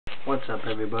What's up,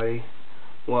 everybody?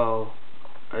 Well,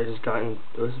 I just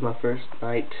this is my first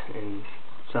night in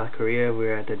South Korea.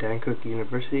 We're at the Dankook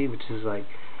University, which is like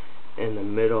in the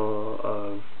middle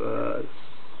of South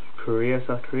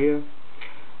Korea.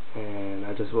 And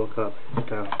I just woke up. It's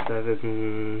about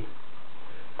 7-ish,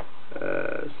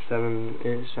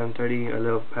 7:30, a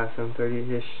little past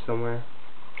 7:30-ish somewhere.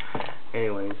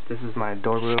 Anyways, this is my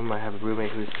dorm room. I have a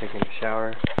roommate who's taking a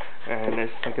shower, and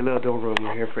it's like a little dorm room.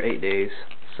 We're here for 8 days,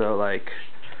 so like,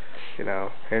 you know,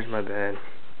 here's my bed,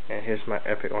 and here's my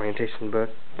epic orientation book,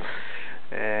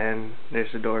 and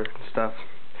there's the door and stuff.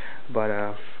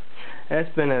 But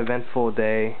it's been an eventful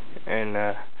day,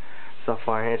 and so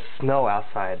far it's snow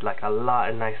outside, like a lot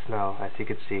of nice snow, as you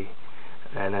can see.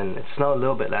 And then it snowed a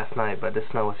little bit last night, but the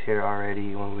snow was here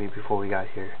already before we got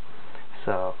here.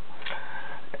 So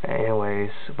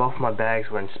anyways, both my bags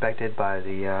were inspected by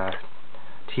the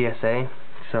TSA,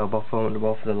 so both of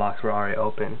the locks were already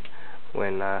open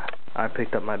when I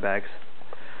picked up my bags.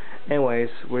 Anyways,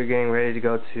 we're getting ready to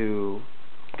go to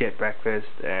get breakfast,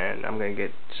 and I'm gonna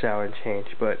get showered and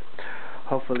changed. But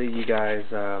hopefully you guys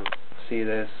see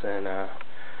this, and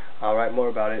I'll write more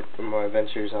about it, more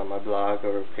adventures on my blog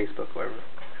or Facebook, whatever.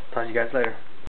 Talk to you guys later.